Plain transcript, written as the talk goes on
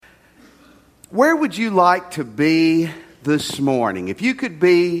Where would you like to be this morning? If you could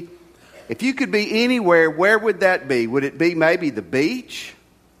be anywhere, where would that be? Would it be maybe the beach?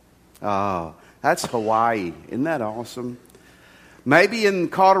 Oh, that's Hawaii. Isn't that awesome? Maybe in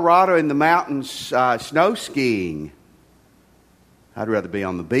Colorado in the mountains, snow skiing. I'd rather be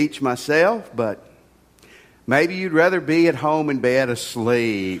on the beach myself, but maybe you'd rather be at home in bed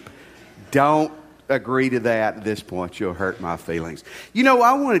asleep. Don't agree to that at this point. You'll hurt my feelings. You know,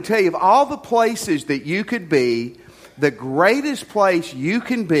 I want to tell you, of all the places that you could be, the greatest place you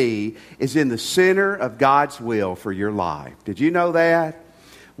can be is in the center of God's will for your life. Did you know that?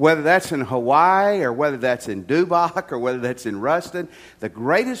 Whether that's in Hawaii or whether that's in Dubach or whether that's in Ruston, the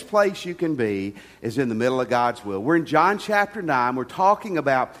greatest place you can be is in the middle of God's will. We're in John chapter 9. We're talking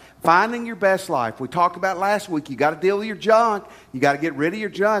about finding your best life. We talked about last week, you got to deal with your junk. You got to get rid of your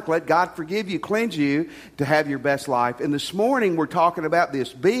junk. Let God forgive you, cleanse you to have your best life. And this morning we're talking about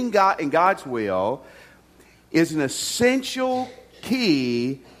this. Being God in God's will is an essential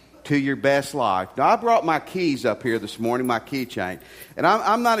key to your best life. Now, I brought my keys up here this morning, my keychain. And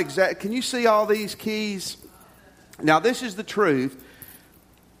I'm not exact. Can you see all these keys? Now, this is the truth.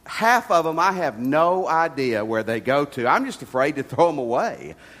 Half of them, I have no idea where they go to. I'm just afraid to throw them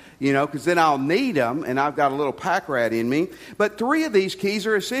away, you know, because then I'll need them, and I've got a little pack rat in me. But 3 of these keys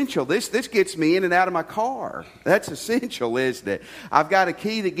are essential. This gets me in and out of my car. That's essential, isn't it? I've got a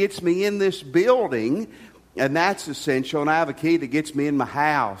key that gets me in this building, and that's essential. And I have a key that gets me in my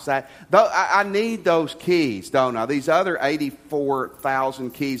house. I need those keys, don't I? These other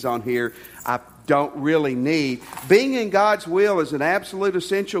 84,000 keys on here, I don't really need. Being in God's will is an absolute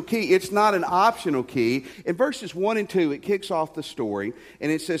essential key. It's not an optional key. In verses 1 and 2, it kicks off the story.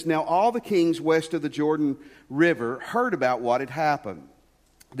 And it says, "Now all the kings west of the Jordan River heard about what had happened.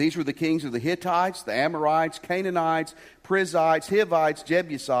 These were the kings of the Hittites, the Amorites, Canaanites, Perizzites, Hivites,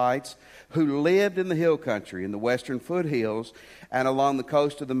 Jebusites, who lived in the hill country, in the western foothills, and along the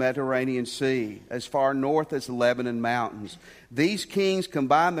coast of the Mediterranean Sea, as far north as the Lebanon mountains. These kings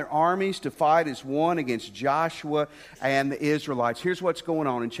combined their armies to fight as one against Joshua and the Israelites." Here's what's going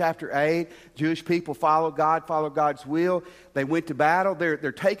on. In chapter 8, Jewish people follow God's will. They went to battle. They're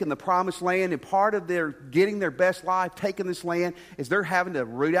taking the promised land, and part of their getting their best life, taking this land, is they're having to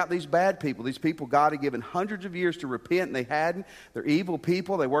root out these bad people. These people God had given hundreds of years to repent, and they hadn't. They're evil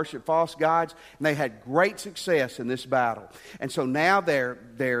people. They worship false gods, and they had great success in this battle. And so now they're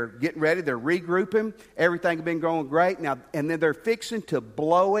getting ready. They're regrouping. Everything had been going great. Now, and then they're fixing to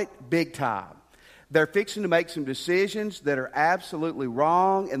blow it big time. They're fixing to make some decisions that are absolutely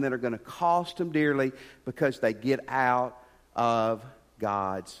wrong and that are going to cost them dearly because they get out of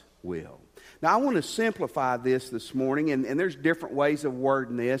God's will. Now, I want to simplify this morning, and there's different ways of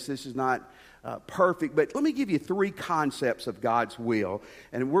wording this. This is not perfect, but let me give you 3 concepts of God's will,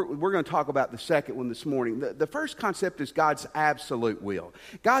 and we're going to talk about the second one this morning. The first concept is God's absolute will.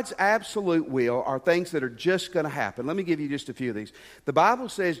 God's absolute will are things that are just going to happen. Let me give you just a few of these. The Bible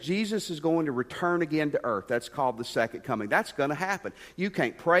says Jesus is going to return again to earth. That's called the second coming. That's going to happen. You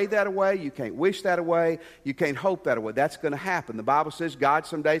can't pray that away. You can't wish that away. You can't hope that away. That's going to happen. The Bible says God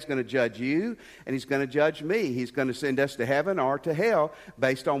someday is going to judge you, and He's going to judge me. He's going to send us to heaven or to hell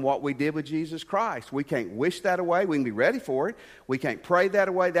based on what we did with Jesus Christ. We can't wish that away. We can be ready for it. We can't pray that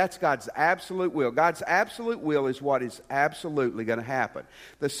away. That's God's absolute will. God's absolute will is what is absolutely going to happen.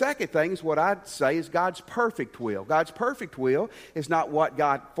 The second thing is what I'd say is God's perfect will. God's perfect will is not what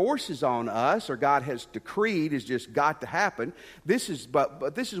God forces on us or God has decreed is just got to happen. This is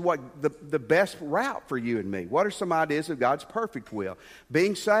what the best route for you and me. What are some ideas of God's perfect will?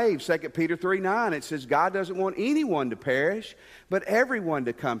 Being saved, 2 Peter 3:9, it says God doesn't want anyone to perish, but everyone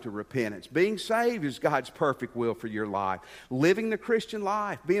to come to repentance. Being saved is God's perfect will for your life. Living the Christian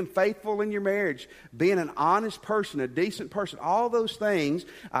life, being faithful in your marriage, being an honest person, a decent person, all those things.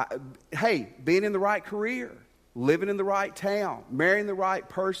 Being in the right career, living in the right town, marrying the right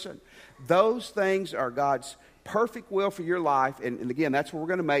person. Those things are God's perfect will for your life, and again, that's where we're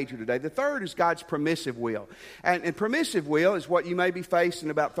going to major today. The third is God's permissive will. And permissive will is what you may be faced in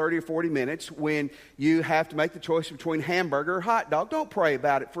about 30 or 40 minutes when you have to make the choice between hamburger or hot dog. Don't pray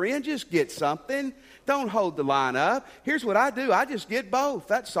about it, friend. Just get something. Don't hold the line up. Here's what I do. I just get both.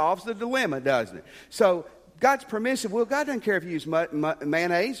 That solves the dilemma, doesn't it? So God's permissive will. God doesn't care if you use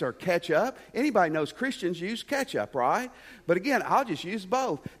mayonnaise or ketchup. Anybody knows Christians use ketchup, right? But again, I'll just use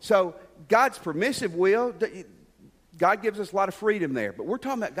both. So God's permissive will, God gives us a lot of freedom there. But we're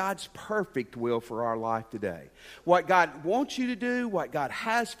talking about God's perfect will for our life today. What God wants you to do, what God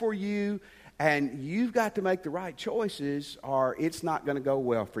has for you, And you've got to make the right choices or it's not going to go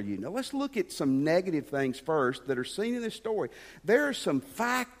well for you. Now, let's look at some negative things first that are seen in this story. There are some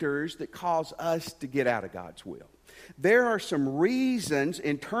factors that cause us to get out of God's will. There are some reasons,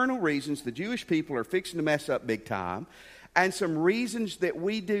 internal reasons, the Jewish people are fixing to mess up big time, and some reasons that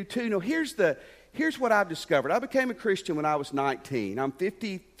we do too. Now, here's what I've discovered. I became a Christian when I was 19. I'm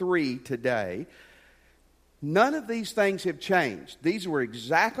 53 today. None of these things have changed. These were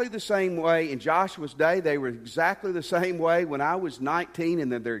exactly the same way in Joshua's day. They were exactly the same way when I was 19,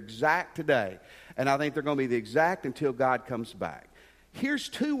 and they're exact today. And I think they're going to be the exact until God comes back. Here's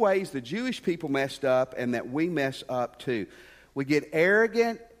two ways the Jewish people messed up and that we mess up too. We get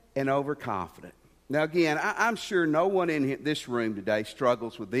arrogant and overconfident. Now again, I'm sure no one in this room today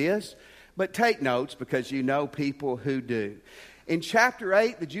struggles with this, but take notes because you know people who do. In chapter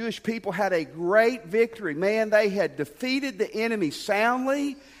 8, the Jewish people had a great victory. Man, they had defeated the enemy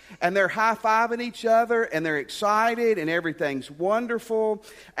soundly, and they're high-fiving each other, and they're excited, and everything's wonderful,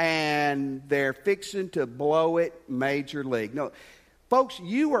 and they're fixing to blow it major league. No, folks,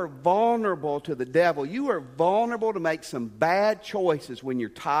 you are vulnerable to the devil. You are vulnerable to make some bad choices when you're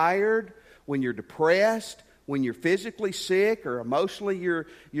tired, when you're depressed, when you're physically sick or emotionally you're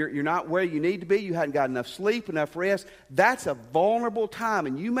not where you need to be, you hadn't got enough sleep, enough rest. That's a vulnerable time,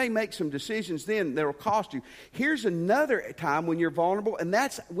 and you may make some decisions then that will cost you. Here's another time when you're vulnerable, and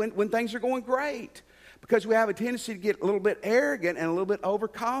that's when things are going great, because we have a tendency to get a little bit arrogant and a little bit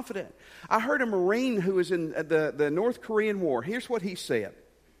overconfident. I heard a Marine who was in the North Korean War. Here's what he said.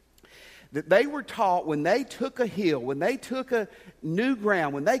 That they were taught when they took a hill, when they took a new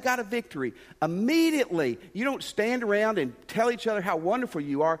ground, when they got a victory, immediately, you don't stand around and tell each other how wonderful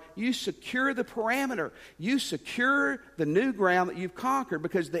you are. You secure the parameter. You secure the new ground that you've conquered,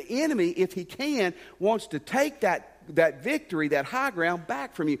 because the enemy, if he can, wants to take that victory, that high ground,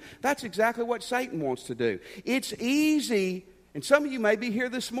 back from you. That's exactly what Satan wants to do. It's easy. And some of you may be here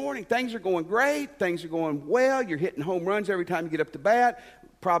this morning. Things are going great. Things are going well. You're hitting home runs every time you get up to bat.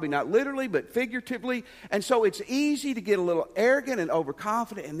 Probably not literally, but figuratively. And so it's easy to get a little arrogant and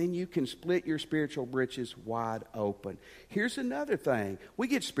overconfident, and then you can split your spiritual britches wide open. Here's another thing. We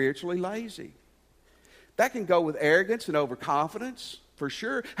get spiritually lazy. That can go with arrogance and overconfidence, for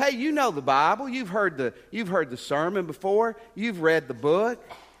sure. Hey, you know the Bible. You've heard the sermon before. You've read the book.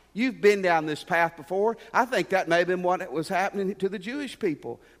 You've been down this path before. I think that may have been what was happening to the Jewish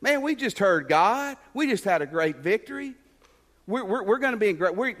people. Man, we just heard God. We just had a great victory. We're going to be in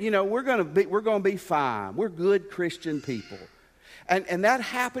great. We're going to be fine. We're good Christian people, and that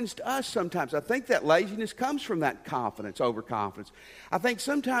happens to us sometimes. I think that laziness comes from that confidence, overconfidence. I think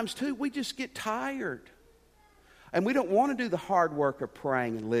sometimes too we just get tired, and we don't want to do the hard work of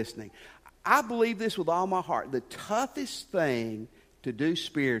praying and listening. I believe this with all my heart. The toughest thing to do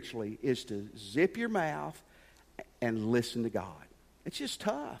spiritually is to zip your mouth and listen to God. It's just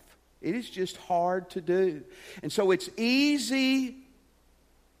tough. It is just hard to do. And so it's easy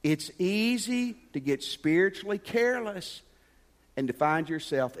to get spiritually careless and to find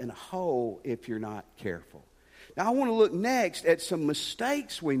yourself in a hole if you're not careful. Now, I want to look next at some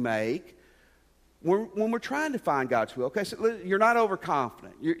mistakes we make when we're trying to find God's will. Okay, so you're not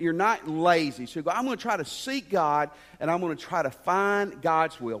overconfident. You're not lazy. So I'm going to try to seek God, and I'm going to try to find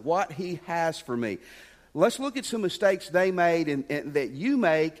God's will, what He has for me. Let's look at some mistakes they made and that you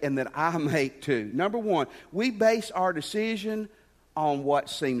make and that I make too. Number one, we base our decision on what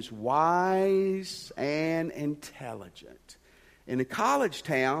seems wise and intelligent. In a college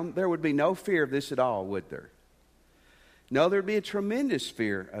town, there would be no fear of this at all, would there? No, there'd be a tremendous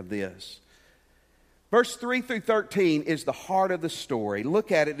fear of this. Verse 3 through 13 is the heart of the story.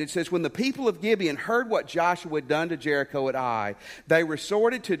 Look at it. It says, when the people of Gibeon heard what Joshua had done to Jericho at Ai, they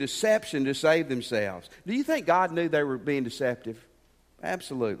resorted to deception to save themselves. Do you think God knew they were being deceptive?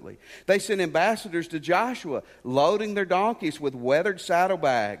 Absolutely. They sent ambassadors to Joshua, loading their donkeys with weathered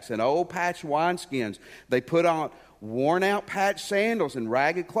saddlebags and old patched wineskins. They put on worn-out patched sandals and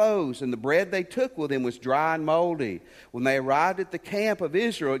ragged clothes, and the bread they took with them was dry and moldy. When they arrived at the camp of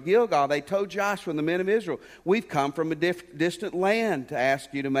Israel at Gilgal, they told Joshua and the men of Israel, we've come from a distant land to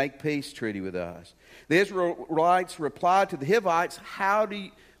ask you to make peace treaty with us. The Israelites replied to the Hivites, how do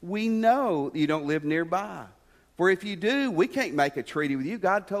we know you don't live nearby? For if you do, we can't make a treaty with you.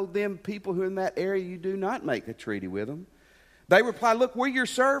 God told them, people who are in that area, you do not make a treaty with them. They replied, look, we're your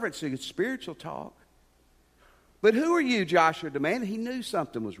servants. It's spiritual talk. But who are you, Joshua demanded. He knew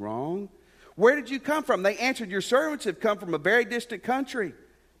something was wrong. Where did you come from? They answered, your servants have come from a very distant country.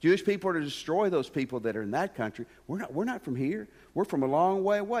 Jewish people are to destroy those people that are in that country. We're not from here. We're from a long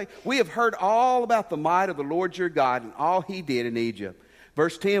way away. We have heard all about the might of the Lord your God and all He did in Egypt.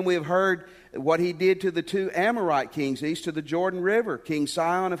 Verse 10, we have heard what he did to the two Amorite kings east of the Jordan River, King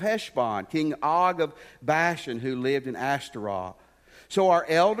Sihon of Heshbon, King Og of Bashan, who lived in Ashtaroth. So our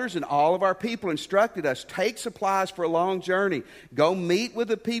elders and all of our people instructed us, take supplies for a long journey. Go meet with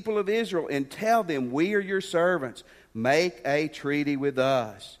the people of Israel and tell them, we are your servants. Make a treaty with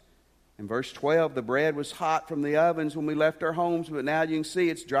us. In verse 12, the bread was hot from the ovens when we left our homes, but now you can see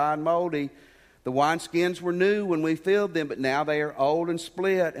it's dry and moldy. The wineskins were new when we filled them, but now they are old and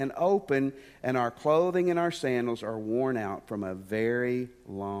split and open, and our clothing and our sandals are worn out from a very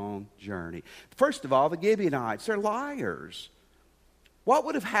long journey. First of all, the Gibeonites, they're liars. What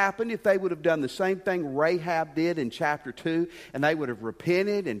would have happened if they would have done the same thing Rahab did in chapter 2 and they would have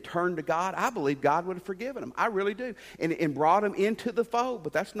repented and turned to God? I believe God would have forgiven them. I really do. And brought them into the fold,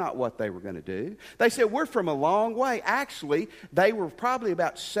 but that's not what they were going to do. They said, we're from a long way. Actually, they were probably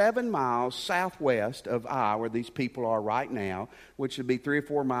about 7 miles southwest of Ai, where these people are right now, which would be 3 or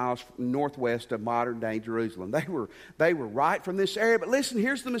 4 miles northwest of modern-day Jerusalem. They were right from this area. But listen,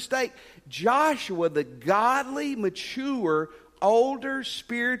 here's the mistake. Joshua, the godly, mature, older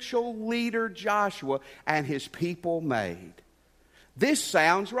spiritual leader Joshua and his people made. This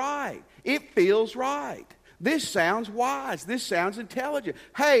sounds right. It feels right. This sounds wise. This sounds intelligent.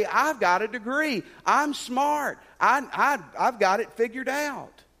 Hey, I've got a degree. I'm smart. I've got it figured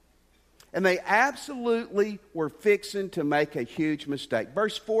out. And they absolutely were fixing to make a huge mistake.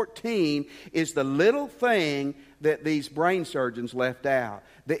 Verse 14 is the little thing that these brain surgeons left out.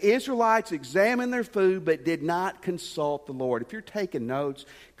 The Israelites examined their food but did not consult the Lord. If you're taking notes,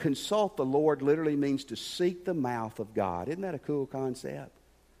 consult the Lord literally means to seek the mouth of God. Isn't that a cool concept?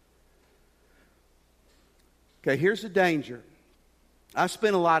 Okay, here's the danger. I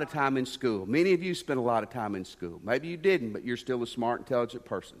spent a lot of time in school. Many of you spent a lot of time in school. Maybe you didn't, but you're still a smart, intelligent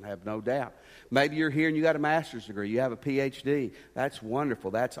person. I have no doubt. Maybe you're here and you got a master's degree. You have a PhD. That's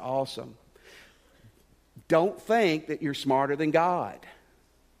wonderful. That's awesome. Don't think that you're smarter than God.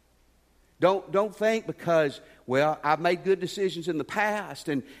 Don't think because, well, I've made good decisions in the past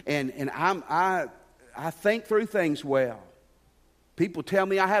and I think through things well. People tell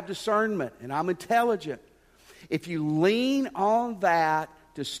me I have discernment and I'm intelligent. If you lean on that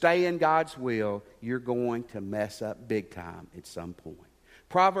to stay in God's will, you're going to mess up big time at some point.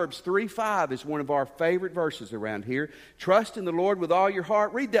 Proverbs 3:5 is one of our favorite verses around here. Trust in the Lord with all your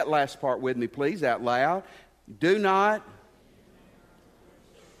heart. Read that last part with me, please, out loud. Do not.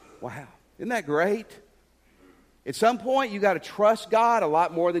 Wow. Isn't that great? At some point, you got to trust God a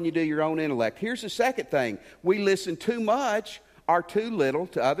lot more than you do your own intellect. Here's the second thing. We listen too much or too little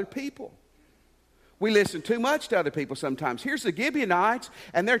to other people. We listen too much to other people sometimes. Here's the Gibeonites,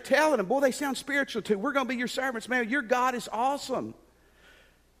 and they're telling them, boy, they sound spiritual too. We're going to be your servants, man. Your God is awesome.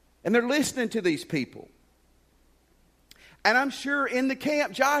 And they're listening to these people. And I'm sure in the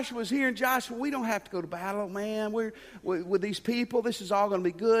camp, Joshua's here, and Joshua, we don't have to go to battle, man. We're with these people. This is all going to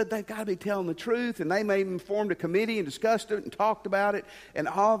be good. They've got to be telling the truth. And they may even formed a committee and discussed it and talked about it and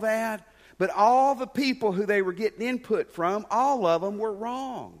all that. But all the people who they were getting input from, all of them were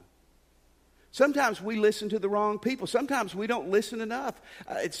wrong. Sometimes we listen to the wrong people. Sometimes we don't listen enough.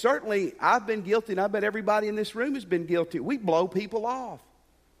 It's certainly, I've been guilty, and I bet everybody in this room has been guilty. We blow people off.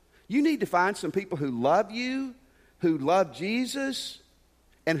 You need to find some people who love you, who love Jesus,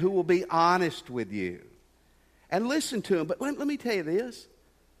 and who will be honest with you. And listen to them. But let me tell you this.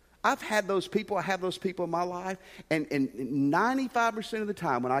 I've had those people. I have those people in my life. And 95% of the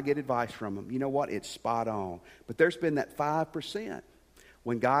time when I get advice from them, you know what? It's spot on. But there's been that 5%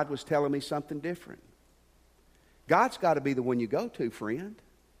 when God was telling me something different. God's got to be the one you go to, friend.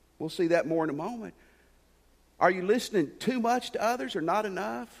 We'll see that more in a moment. Are you listening too much to others or not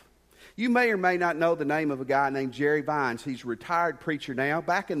enough? You may or may not know the name of a guy named Jerry Vines. He's a retired preacher now.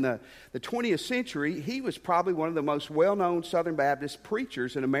 Back in the 20th century, he was probably one of the most well-known Southern Baptist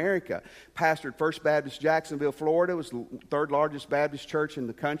preachers in America. Pastored First Baptist Jacksonville, Florida. It was the third largest Baptist church in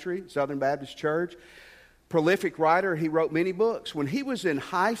the country, Southern Baptist Church. Prolific writer. He wrote many books. When he was in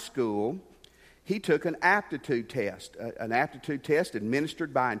high school, he took an aptitude test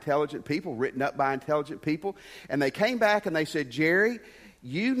administered by intelligent people, written up by intelligent people. And they came back and they said, Jerry,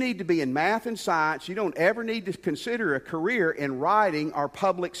 you need to be in math and science. You don't ever need to consider a career in writing or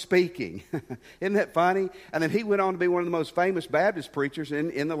public speaking. Isn't that funny? And then he went on to be one of the most famous Baptist preachers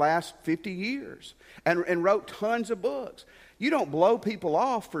in the last 50 years and wrote tons of books. You don't blow people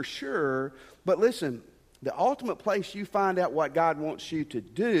off for sure, but listen, the ultimate place you find out what God wants you to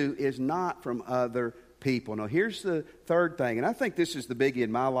do is not from other people. Now, here's the third thing, and I think this is the biggie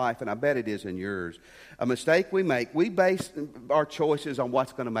in my life, and I bet it is in yours. A mistake we make, we base our choices on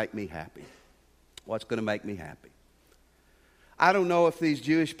what's going to make me happy. What's going to make me happy. I don't know if these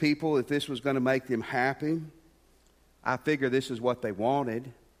Jewish people, if this was going to make them happy. I figure this is what they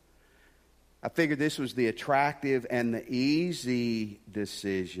wanted. I figured this was the attractive and the easy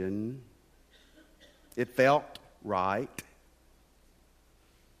decision. It felt right.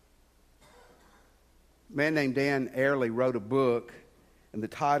 A man named Dan Ariely wrote a book, and the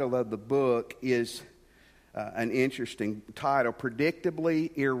title of the book is an interesting title,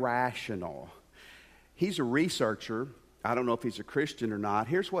 Predictably Irrational. He's a researcher. I don't know if he's a Christian or not.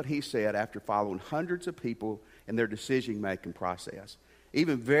 Here's what he said after following hundreds of people in their decision-making process,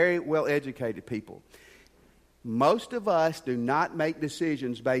 even very well-educated people. Most of us do not make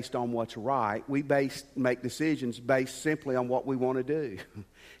decisions based on what's right. We make decisions based simply on what we want to do.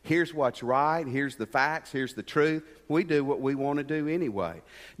 Here's what's right. Here's the facts. Here's the truth. We do what we want to do anyway.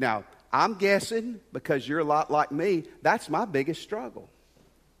 Now, I'm guessing, because you're a lot like me, that's my biggest struggle.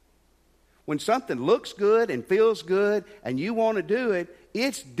 When something looks good and feels good and you want to do it,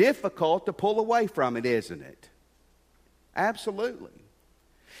 it's difficult to pull away from it, isn't it? Absolutely.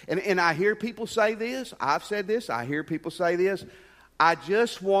 And I hear people say this. I've said this. I hear people say this. I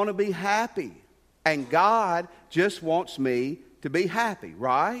just want to be happy. And God just wants me to be happy,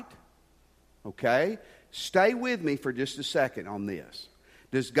 right? Okay? Stay with me for just a second on this.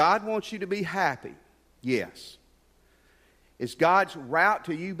 Does God want you to be happy? Yes. Is God's route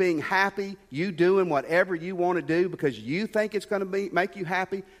to you being happy, you doing whatever you want to do because you think it's going to make you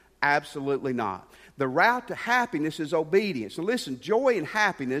happy? Absolutely not. The route to happiness is obedience. So listen, joy and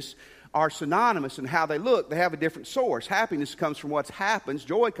happiness are synonymous in how they look. They have a different source. Happiness comes from what happens.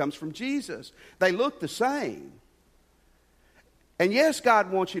 Joy comes from Jesus. They look the same. And yes,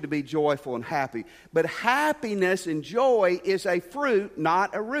 God wants you to be joyful and happy. But happiness and joy is a fruit,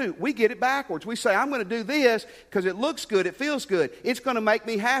 not a root. We get it backwards. We say, I'm going to do this because it looks good, it feels good. It's going to make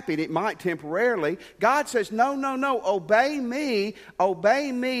me happy, and it might temporarily. God says, no, no, no. Obey me.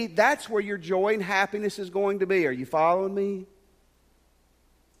 Obey me. That's where your joy and happiness is going to be. Are you following me?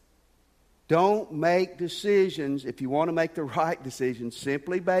 Don't make decisions, if you want to make the right decisions,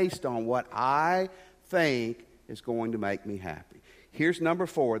 simply based on what I think is going to make me happy. Here's number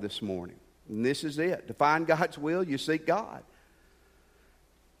 4 this morning, and this is it. To find God's will, you seek God.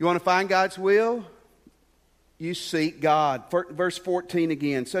 You want to find God's will? You seek God. Verse 14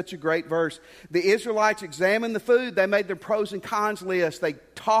 again, such a great verse. The Israelites examined the food. They made their pros and cons list. They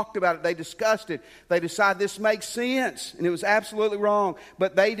talked about it. They discussed it. They decided this makes sense, and it was absolutely wrong.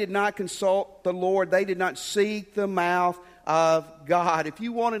 But they did not consult the Lord. They did not seek the mouth of God. If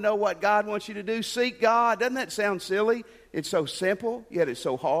you want to know what God wants you to do, seek God. Doesn't that sound silly? It's so simple, yet it's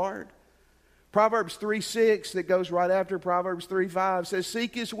so hard. Proverbs 3:6 that goes right after Proverbs 3:5 says,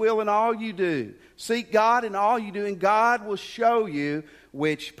 seek His will in all you do. Seek God in all you do, and God will show you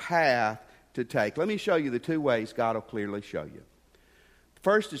which path to take. Let me show you the 2 ways God will clearly show you.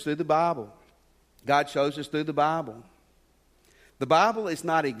 First is through the Bible. God shows us through the Bible. The Bible is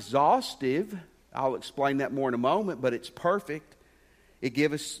not exhaustive. I'll explain that more in a moment, but it's perfect. It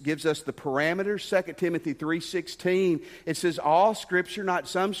gives us the parameters. 2 Timothy 3:16, it says all Scripture, not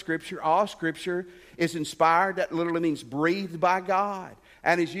some Scripture, all Scripture is inspired. That literally means breathed by God,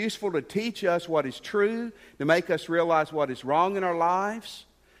 and is useful to teach us what is true, to make us realize what is wrong in our lives.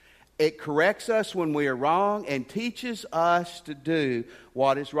 It corrects us when we are wrong and teaches us to do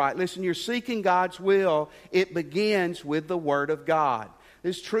what is right. Listen, you're seeking God's will. It begins with the Word of God.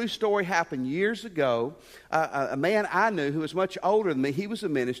 This true story happened years ago. A man I knew who was much older than me, he was a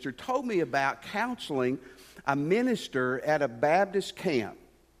minister, told me about counseling a minister at a Baptist camp.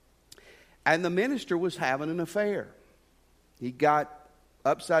 And the minister was having an affair. He got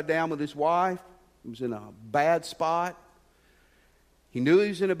upside down with his wife. He was in a bad spot. He knew he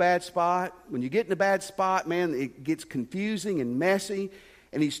was in a bad spot. When you get in a bad spot, man, it gets confusing and messy.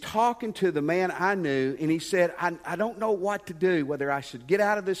 And he's talking to the man I knew, and he said, I don't know what to do, whether I should get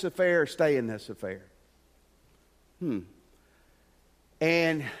out of this affair or stay in this affair.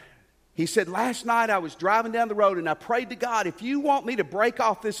 And he said, last night I was driving down the road, and I prayed to God, if you want me to break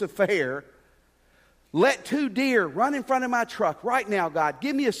off this affair, let 2 deer run in front of my truck right now, God.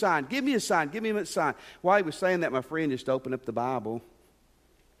 Give me a sign, give me a sign, give me a sign. While he was saying that, my friend just opened up the Bible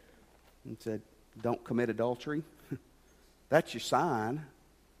and said, don't commit adultery. That's your sign.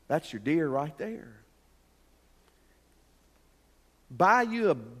 That's your deer right there. Buy you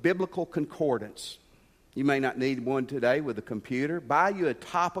a biblical concordance. You may not need one today with a computer. Buy you a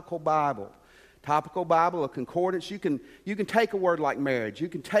topical Bible. Topical Bible, a concordance. You can take a word like marriage. You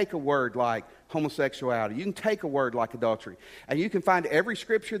can take a word like homosexuality. You can take a word like adultery. And you can find every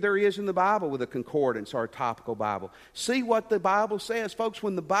scripture there is in the Bible with a concordance or a topical Bible. See what the Bible says. Folks,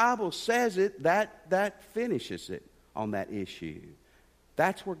 when the Bible says it, that finishes it. on that issue.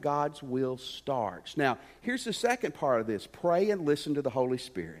 That's where God's will starts. Now, here's the second part of this. Pray and listen to the Holy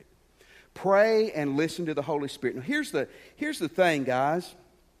Spirit. Pray and listen to the Holy Spirit. Now, here's the thing, guys.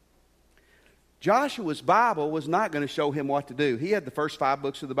 Joshua's Bible was not going to show him what to do. He had the first 5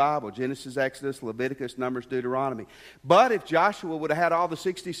 books of the Bible, Genesis, Exodus, Leviticus, Numbers, Deuteronomy. But if Joshua would have had all the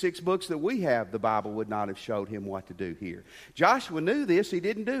 66 books that we have, the Bible would not have showed him what to do here. Joshua knew this. He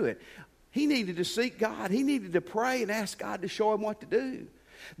didn't do it. He needed to seek God. He needed to pray and ask God to show him what to do.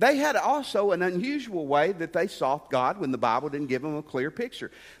 They had also an unusual way that they sought God when the Bible didn't give them a clear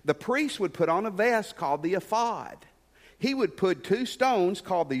picture. The priest would put on a vest called the ephod. He would put 2 stones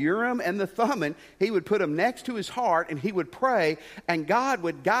called the Urim and the Thummim. He would put them next to his heart, and he would pray, and God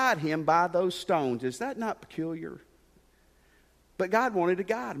would guide him by those stones. Is that not peculiar? But God wanted to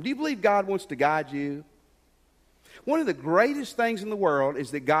guide him. Do you believe God wants to guide you? One of the greatest things in the world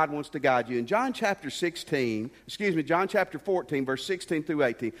is that God wants to guide you. In John chapter 14, verse 16 through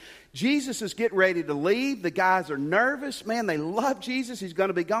 18, Jesus is getting ready to leave. The guys are nervous. Man, they love Jesus. He's going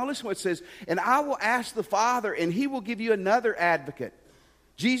to be gone. Listen to what it says. And I will ask the Father, and he will give you another advocate.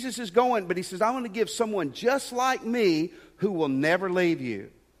 Jesus is going, but he says, I want to give someone just like me who will never leave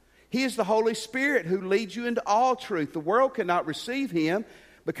you. He is the Holy Spirit who leads you into all truth. The world cannot receive him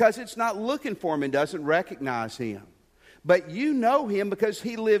because it's not looking for him and doesn't recognize him. But you know him because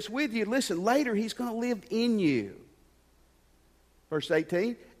he lives with you. Listen, later he's going to live in you. Verse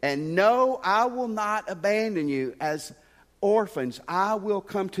 18, and no, I will not abandon you as orphans. I will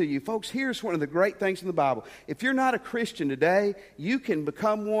come to you. Folks, here's one of the great things in the Bible. If you're not a Christian today, you can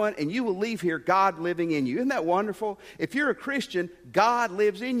become one and you will leave here God living in you. Isn't that wonderful? If you're a Christian, God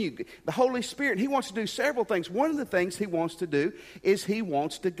lives in you. The Holy Spirit, he wants to do several things. One of the things he wants to do is he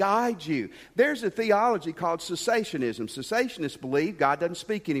wants to guide you. There's a theology called cessationism. Cessationists believe God doesn't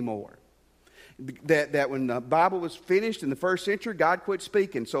speak anymore. That when the Bible was finished in the first century, God quit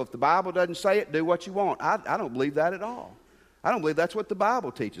speaking. So if the Bible doesn't say it, do what you want. I don't believe that at all. I don't believe that's what the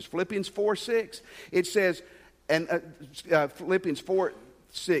Bible teaches. Philippians 4:6, it says, and Philippians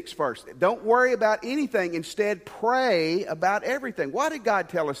 4:6 first. Don't worry about anything. Instead, pray about everything. Why did God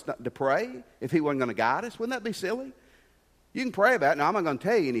tell us not to pray if he wasn't going to guide us? Wouldn't that be silly? You can pray about it. Now, I'm not going to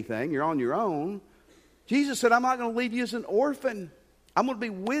tell you anything. You're on your own. Jesus said, I'm not going to leave you as an orphan. I'm going to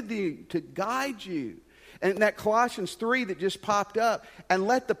be with you to guide you. And that Colossians 3 that just popped up, and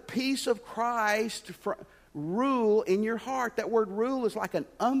let the peace of Christ rule in your heart. That word rule is like an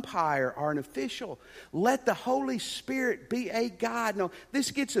umpire or an official. Let the Holy Spirit be a guide. No,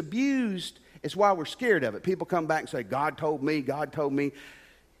 this gets abused. It's why we're scared of it. People come back and say, God told me, God told me.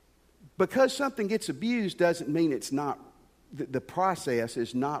 Because something gets abused doesn't mean it's not, the process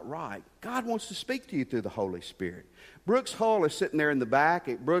is not right. God wants to speak to you through the Holy Spirit. Brooks Hull is sitting there in the back.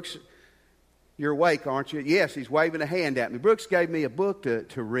 Brooks, you're awake, aren't you? Yes, he's waving a hand at me. Brooks gave me a book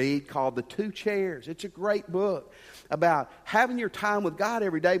to read called The 2 Chairs. It's a great book about having your time with God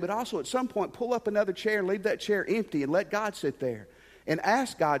every day, but also at some point pull up another chair and leave that chair empty and let God sit there and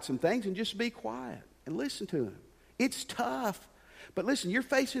ask God some things and just be quiet and listen to him. It's tough. But listen, you're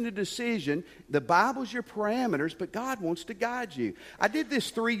facing a decision. The Bible's your parameters, but God wants to guide you. I did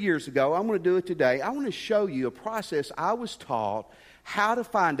this 3 years ago. I'm going to do it today. I want to show you a process I was taught how to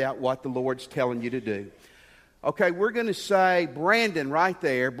find out what the Lord's telling you to do. Okay, we're going to say Brandon right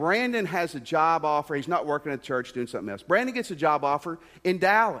there. Brandon has a job offer. He's not working at the church doing something else. Brandon gets a job offer in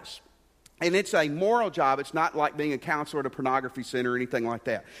Dallas. And it's a moral job. It's not like being a counselor at a pornography center or anything like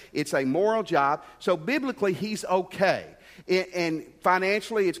that. It's a moral job. So biblically, he's okay. And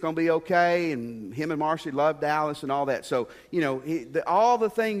financially, it's going to be okay. And him and Marcy love Dallas and all that. So, you know, all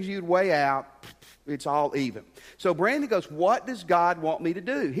the things you'd weigh out, it's all even. So Brandon goes, what does God want me to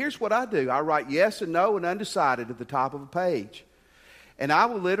do? Here's what I do. I write yes and no and undecided at the top of a page. And I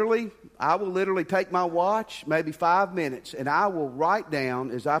will literally take my watch, maybe 5 minutes, and I will write down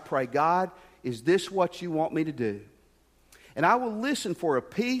as I pray, God, is this what you want me to do? And I will listen for a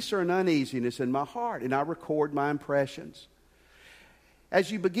peace or an uneasiness in my heart, and I record my impressions. As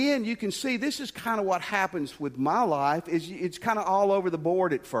you begin, you can see this is kind of what happens with my life. It's kind of all over the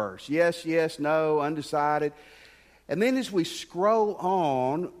board at first. Yes, yes, no, undecided. And then as we scroll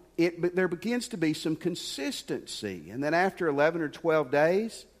on, there begins to be some consistency. And then after 11 or 12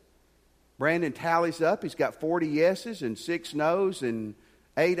 days, Brandon tallies up. He's got 40 yeses and 6 nos and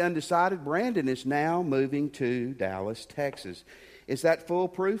 8 undecided. Brandon is now moving to Dallas, Texas. Is that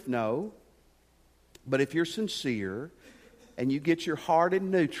foolproof? No. But if you're sincere and you get your heart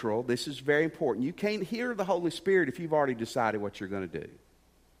in neutral, this is very important. You can't hear the Holy Spirit if you've already decided what you're going to do.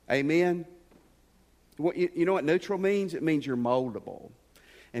 Amen? You know what neutral means? It means you're moldable.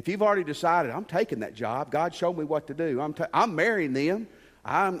 And if you've already decided, I'm taking that job, God showed me what to do, I'm marrying them,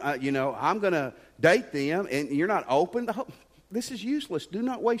 I'm going to date them, and you're not open, this is useless. Do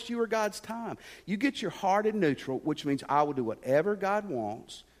not waste you or God's time. You get your heart in neutral, which means I will do whatever God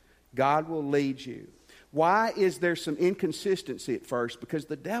wants. God will lead you. Why is there some inconsistency at first? Because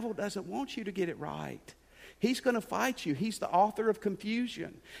the devil doesn't want you to get it right. He's going to fight you. He's the author of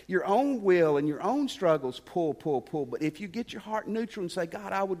confusion. Your own will and your own struggles pull. But if you get your heart neutral and say,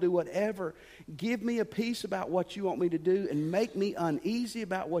 God, I will do whatever. Give me a peace about what you want me to do and make me uneasy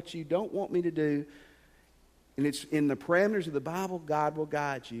about what you don't want me to do. And it's in the parameters of the Bible, God will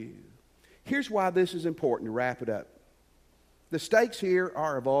guide you. Here's why this is important to wrap it up. The stakes here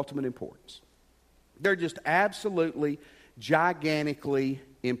are of ultimate importance. They're just absolutely, gigantically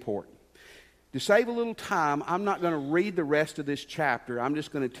important. To save a little time, I'm not going to read the rest of this chapter. I'm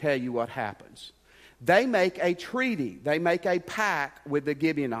just going to tell you what happens. They make a treaty. They make a pact with the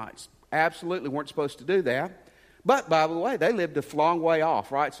Gibeonites. Absolutely weren't supposed to do that. But, by the way, they lived a long way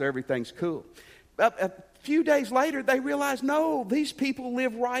off, right? So everything's cool. A few days later, they realized, no, these people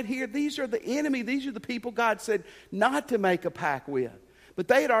live right here. These are the enemy. These are the people God said not to make a pact with. But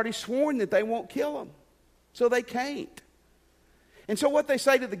they had already sworn that they won't kill them. So they can't. And so what they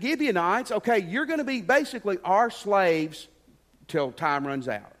say to the Gibeonites, okay, you're going to be basically our slaves till time runs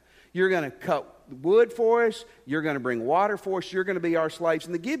out. You're going to cut wood for us. You're going to bring water for us. You're going to be our slaves.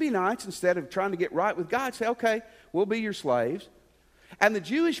 And the Gibeonites, instead of trying to get right with God, say, okay, we'll be your slaves. And the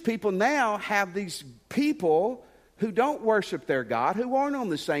Jewish people now have these people who don't worship their God, who aren't on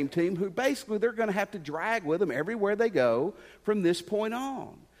the same team, who basically they're going to have to drag with them everywhere they go from this point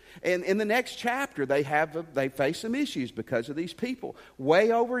on. And in the next chapter, they face some issues because of these people.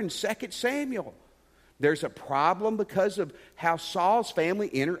 Way over in 2 Samuel, there's a problem because of how Saul's family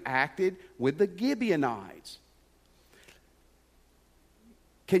interacted with the Gibeonites.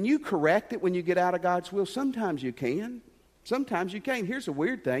 Can you correct it when you get out of God's will? Sometimes you can. Sometimes you can't. Here's a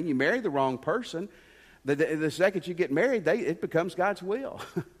weird thing. You marry the wrong person. The second you get married, it becomes God's will.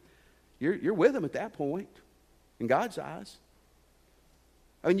 You're with them at that point in God's eyes.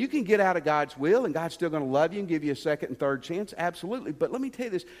 I mean, you can get out of God's will and God's still going to love you and give you a second and third chance. Absolutely. But let me tell you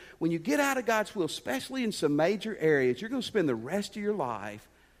this. When you get out of God's will, especially in some major areas, you're going to spend the rest of your life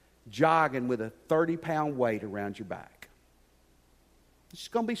jogging with a 30-pound weight around your back. It's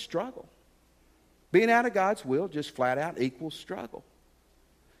going to be struggle. Being out of God's will just flat out equals struggle.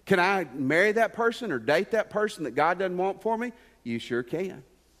 Can I marry that person or date that person that God doesn't want for me? You sure can.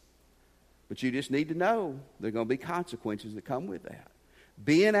 But you just need to know there are going to be consequences that come with that.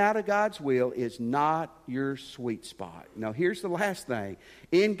 Being out of God's will is not your sweet spot. Now, here's the last thing.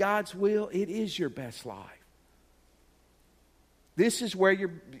 In God's will, it is your best life. This is where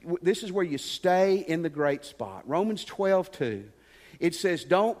you stay in the great spot. Romans 12:2. It says,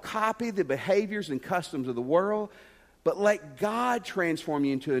 don't copy the behaviors and customs of the world, but let God transform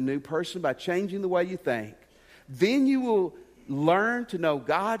you into a new person by changing the way you think. Then you will learn to know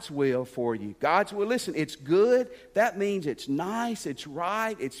God's will for you. God's will, listen, it's good. That means it's nice, it's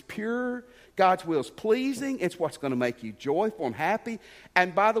right, it's pure. God's will is pleasing. It's what's going to make you joyful and happy.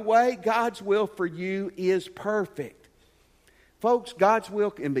 And by the way, God's will for you is perfect. Folks, God's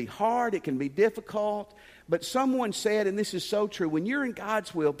will can be hard, it can be difficult. But someone said, and this is so true, when you're in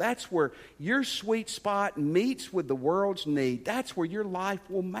God's will, that's where your sweet spot meets with the world's need. That's where your life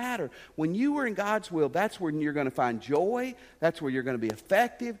will matter. When you are in God's will, that's where you're going to find joy. That's where you're going to be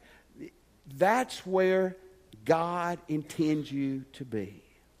effective. That's where God intends you to be.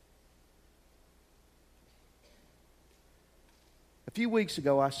 A few weeks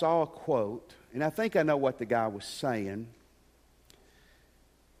ago, I saw a quote, and I think I know what the guy was saying.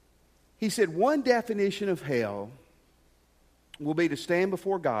 He said, one definition of hell will be to stand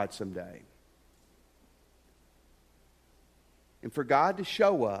before God someday. And for God to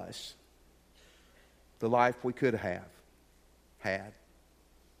show us the life we could have had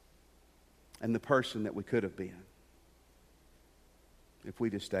and the person that we could have been if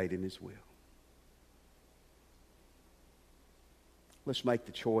we just stayed in His will. Let's make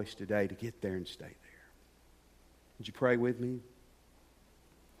the choice today to get there and stay there. Would you pray with me?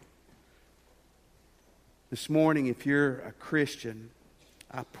 This morning, if you're a Christian,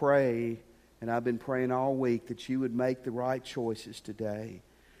 I pray, and I've been praying all week, that you would make the right choices today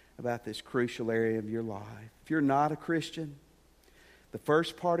about this crucial area of your life. If you're not a Christian, the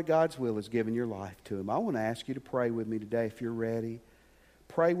first part of God's will is giving your life to Him. I want to ask you to pray with me today if you're ready.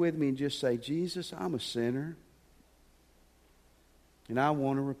 Pray with me and just say, Jesus, I'm a sinner, and I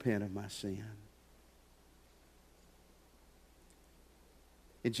want to repent of my sin.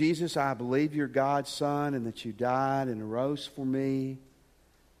 And Jesus, I believe you're God's Son and that you died and arose for me.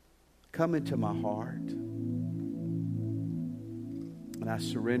 come into my heart. And I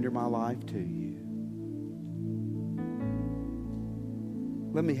surrender my life to you.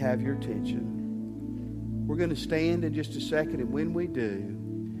 Let me have your attention. We're going to stand in just a second, and when we do,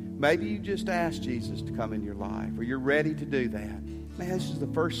 maybe you just ask Jesus to come in your life, or you're ready to do that. Man, this is the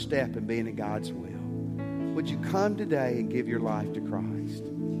first step in being in God's will. Would you come today and give your life to Christ?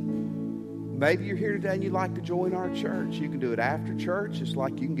 Maybe you're here today and you'd like to join our church. You can do it after church, just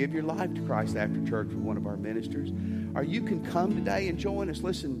like you can give your life to Christ after church with one of our ministers. Or you can come today and join us.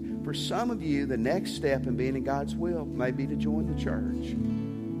 Listen, for some of you, the next step in being in God's will may be to join the church.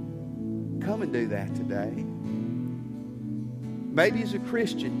 Come and do that today. Maybe as a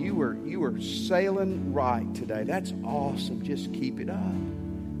Christian, you were sailing right today. That's awesome. Just keep it up.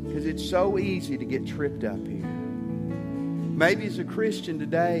 Because it's so easy to get tripped up here. Maybe as a Christian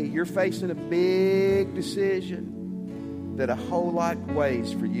today, you're facing a big decision that a whole lot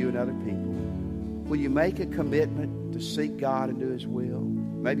weighs for you and other people. Will you make a commitment to seek God and do His will?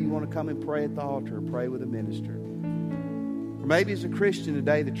 Maybe you want to come and pray at the altar or pray with a minister. Or maybe as a Christian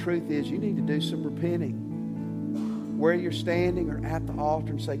today, the truth is you need to do some repenting. Where you're standing or at the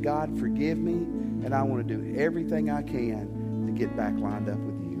altar and say, God, forgive me, and I want to do everything I can to get back lined up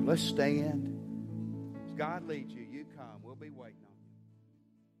with you. Let's stand. As God leads you, you come. We'll be waiting on you.